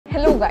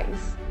Hello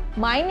guys,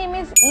 my name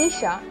is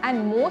Isha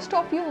and most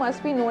of you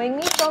must be knowing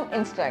me from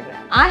Instagram.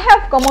 I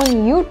have come on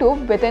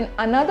YouTube with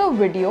another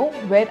video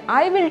where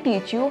I will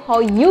teach you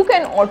how you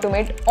can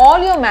automate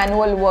all your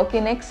manual work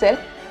in Excel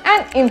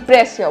and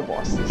impress your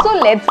boss. So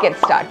let's get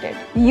started.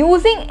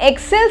 Using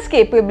Excel's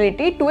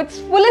capability to its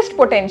fullest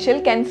potential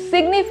can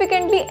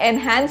significantly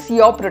enhance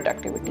your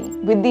productivity.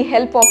 With the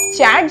help of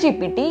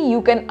ChatGPT,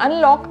 you can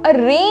unlock a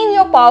range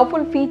of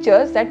powerful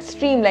features that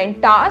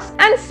streamline tasks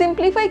and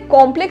simplify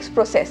complex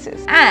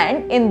processes.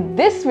 And in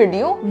this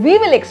video, we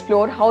will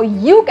explore how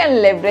you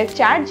can leverage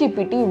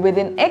ChatGPT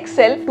within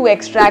Excel to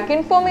extract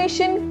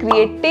information,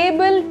 create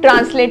table,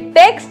 translate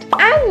text,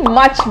 and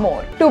much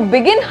more. To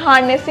begin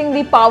harnessing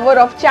the power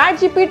of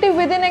ChatGPT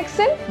within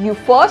Excel, you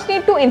first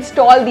need to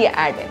install the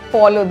add-in.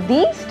 Follow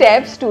these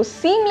steps to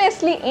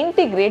seamlessly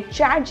integrate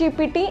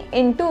ChatGPT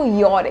into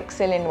your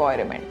Excel environment.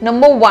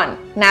 Number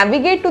 1.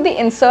 Navigate to the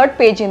Insert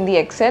page in the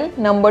Excel.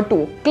 Number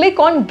 2. Click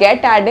on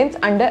Get Add-ins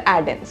under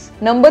Add-ins.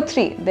 Number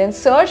 3. Then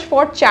search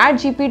for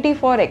ChatGPT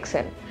for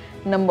Excel.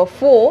 Number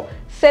 4.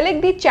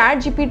 Select the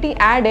ChatGPT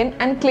add-in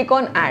and click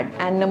on Add.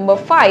 And number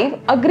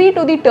 5, agree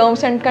to the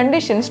terms and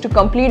conditions to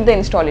complete the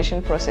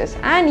installation process.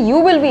 And you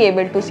will be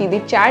able to see the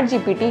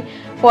ChatGPT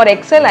for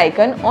Excel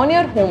icon on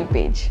your home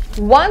page.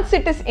 Once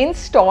it is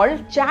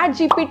installed,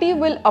 ChatGPT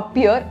will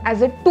appear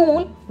as a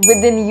tool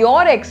within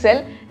your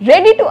Excel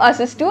ready to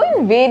assist you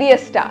in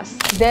various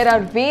tasks. There are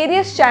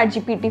various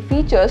ChatGPT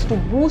features to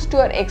boost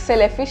your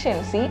Excel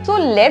efficiency, so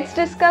let's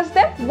discuss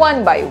them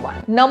one by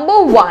one.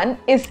 Number 1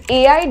 is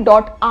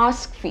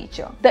AI.Ask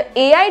feature. The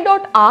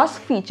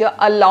AI.Ask feature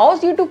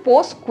allows you to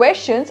post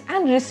questions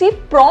and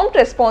receive prompt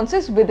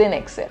responses within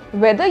Excel.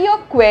 Whether you're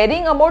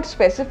querying about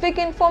specific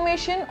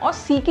information or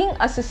seeking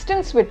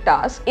assistance with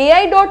tasks,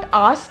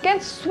 AI.Ask can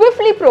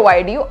swiftly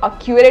provide you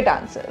accurate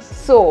answers.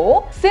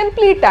 So,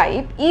 simply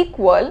type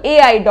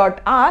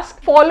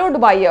 =AI.Ask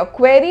followed by a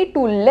query to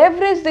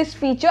leverage this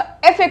feature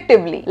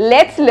effectively.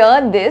 Let's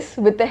learn this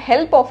with the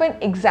help of an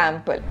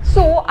example.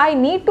 So, I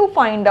need to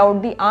find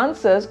out the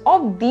answers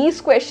of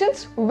these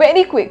questions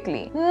very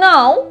quickly.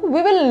 Now,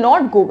 we will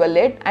not Google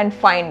it and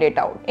find it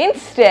out.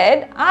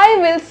 Instead, I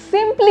will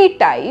simply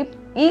type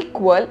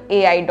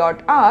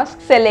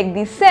 =AI.Ask, select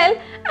the cell,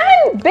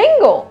 and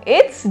bingo,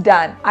 it's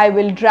done. I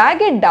will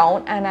drag it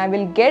down and I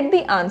will get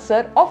the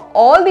answer of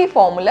all the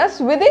formulas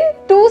within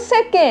 2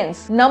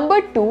 seconds.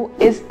 Number 2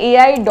 is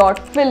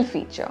AI.Fill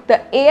feature.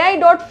 The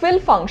AI.Fill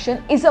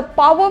function is a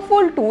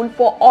powerful tool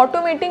for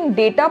automating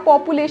data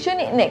population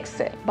in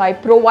Excel. By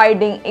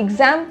providing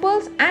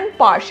examples and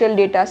partial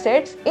data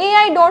sets,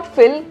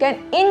 AI.Fill can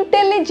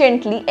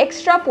intelligently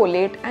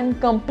extrapolate and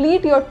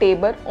complete your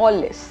table or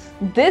list.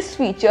 This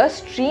feature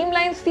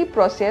streamlines the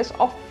process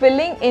of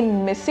filling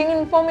in missing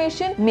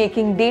information,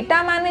 making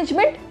data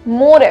management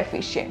more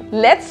efficient.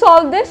 Let's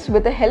solve this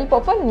with the help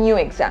of a new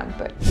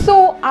example.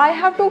 So, I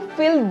have to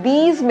fill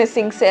these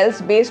missing cells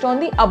based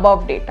on the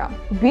above data.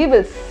 We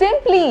will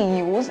simply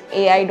use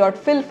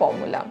AI.Fill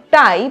formula.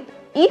 Type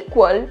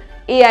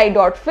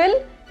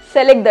 =AI.Fill,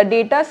 select the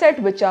data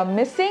set which are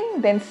missing,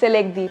 then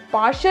select the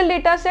partial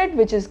data set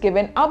which is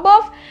given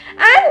above,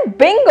 and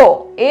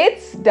bingo,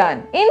 it's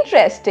done.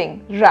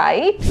 Interesting,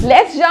 right?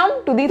 Let's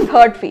jump to the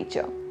third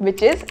feature,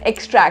 which is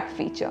Extract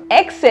feature.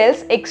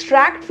 Excel's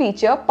Extract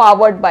feature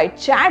powered by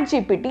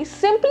ChatGPT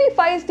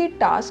simplifies the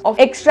task of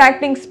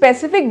extracting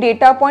specific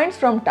data points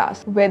from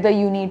tasks. Whether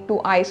you need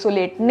to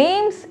isolate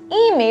names,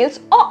 emails,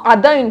 or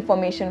other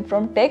information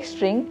from text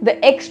string, the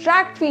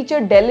Extract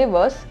feature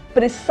delivers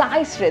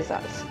precise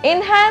results.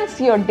 Enhance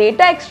your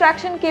data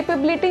extraction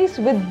capabilities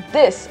with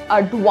this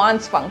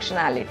advanced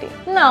functionality.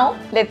 Now,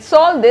 let's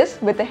solve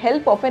this with the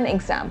help of an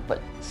example.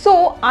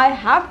 So, I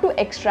have to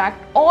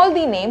extract all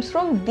the names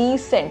from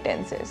these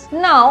sentences.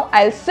 Now,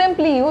 I'll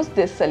simply use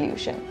this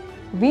solution.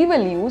 We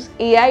will use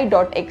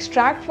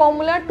AI.Extract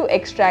formula to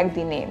extract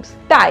the names.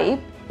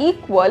 Type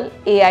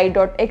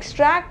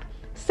 =AI.Extract,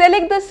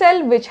 select the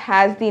cell which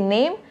has the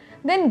name,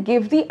 then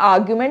give the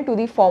argument to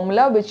the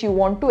formula which you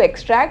want to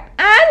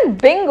extract,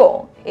 and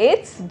bingo,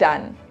 it's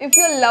done. If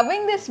you're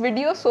loving this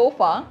video so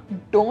far,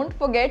 don't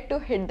forget to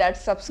hit that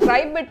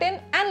subscribe button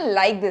and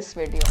like this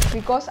video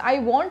because I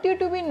want you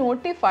to be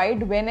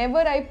notified whenever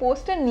I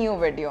post a new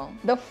video.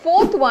 The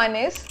fourth one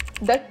is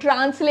the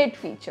Translate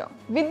feature.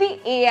 With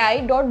the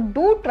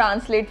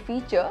AI.DoTranslate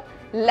feature,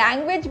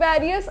 language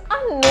barriers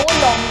are no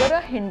longer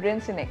a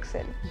hindrance in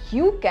Excel.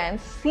 You can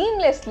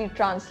seamlessly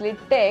translate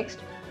text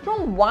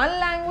from one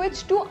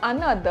language to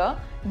another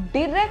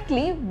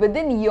directly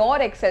within your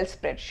Excel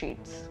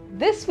spreadsheets.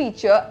 This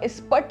feature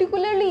is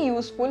particularly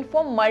useful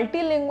for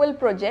multilingual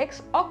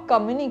projects or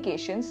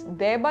communications,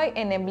 thereby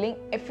enabling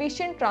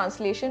efficient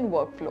translation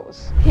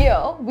workflows.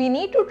 Here, we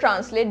need to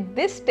translate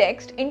this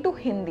text into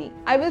Hindi.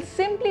 I will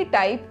simply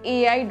type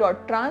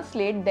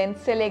AI.Translate, then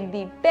select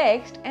the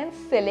text and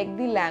select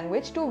the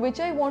language to which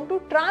I want to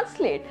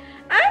translate.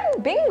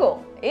 And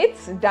bingo,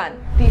 it's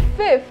done. The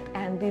fifth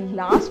and the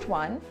last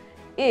one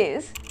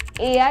is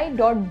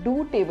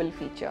AI.DoTable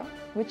feature.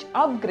 which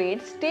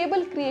upgrades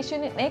table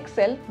creation in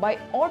Excel by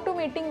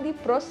automating the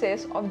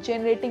process of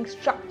generating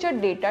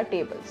structured data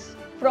tables.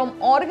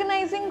 From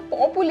organizing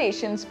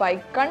populations by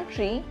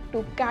country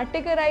to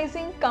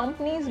categorizing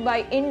companies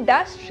by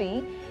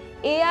industry,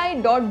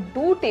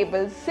 AI.Do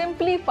tables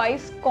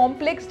simplifies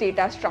complex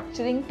data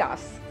structuring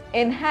tasks.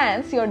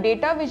 Enhance your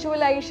data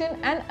visualization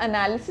and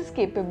analysis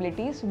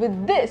capabilities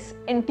with this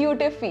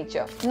intuitive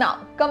feature.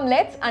 Now, come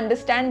let's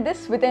understand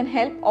this with the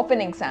help of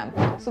an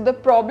example. So the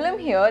problem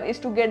here is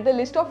to get the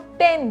list of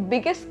 10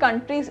 biggest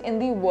countries in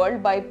the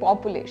world by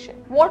population.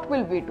 What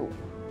will we do?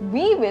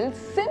 We will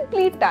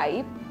simply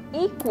type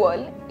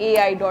equal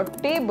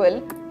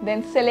AI.Table,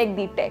 then select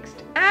the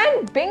text,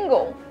 and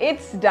bingo,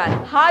 it's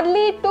done.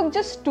 Hardly it took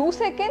just 2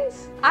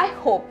 seconds. I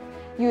hope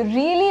you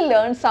really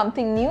learned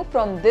something new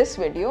from this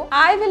video.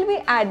 I will be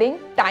adding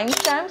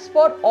timestamps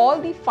for all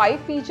the 5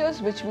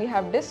 features which we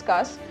have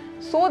discussed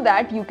so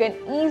that you can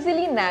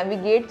easily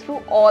navigate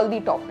through all the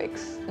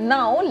topics.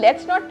 Now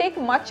let's not take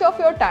much of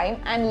your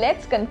time and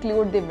let's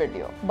conclude the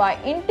video.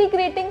 By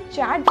integrating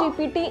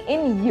ChatGPT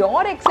in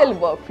your Excel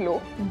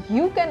workflow,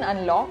 you can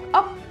unlock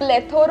a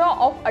plethora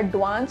of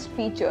advanced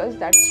features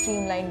that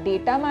streamline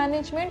data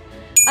management,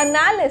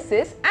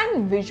 analysis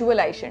and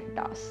visualization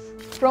tasks.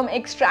 From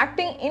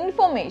extracting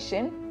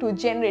information to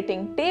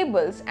generating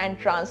tables and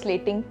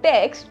translating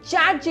text,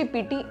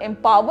 ChatGPT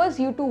empowers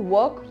you to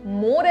work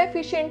more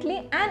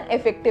efficiently and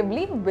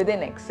effectively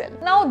within Excel.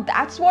 Now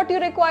that's what you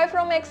require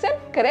from Excel,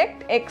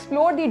 correct?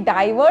 Explore the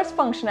diverse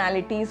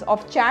functionalities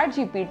of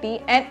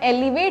ChatGPT and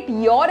elevate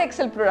your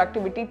Excel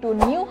productivity to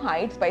new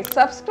heights by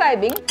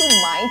subscribing to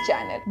my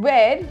channel,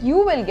 where you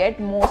will get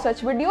more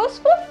such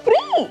videos for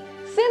free.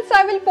 Since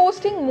I will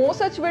posting more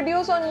such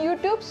videos on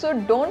YouTube, so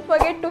don't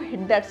forget to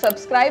hit that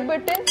subscribe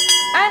button,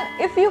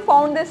 and if you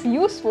found this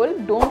useful,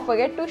 don't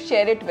forget to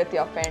share it with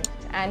your friends,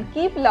 and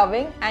keep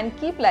loving and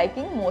keep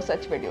liking more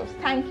such videos.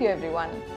 Thank you everyone.